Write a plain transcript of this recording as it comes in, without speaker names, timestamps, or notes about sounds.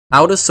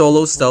How to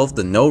solo stealth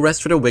the no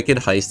rest for the wicked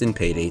heist in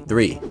Payday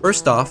 3.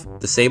 First off,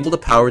 disable the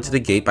power to the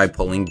gate by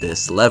pulling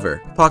this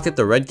lever. Pocket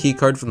the red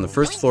keycard from the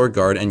first floor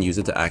guard and use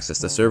it to access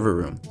the server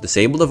room.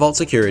 Disable the vault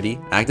security,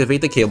 activate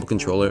the cable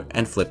controller,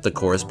 and flip the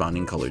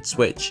corresponding colored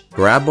switch.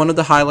 Grab one of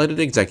the highlighted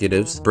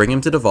executives, bring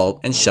him to the vault,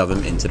 and shove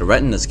him into the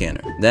retina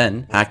scanner.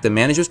 Then, hack the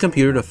manager's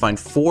computer to find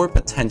 4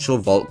 potential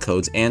vault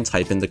codes and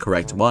type in the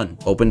correct one.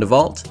 Open the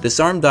vault,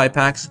 disarm die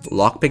packs,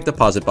 lockpick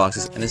deposit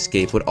boxes, and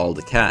escape with all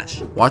the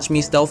cash. Watch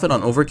me stealth it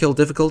on Overkill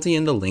difficulty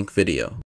in the link video.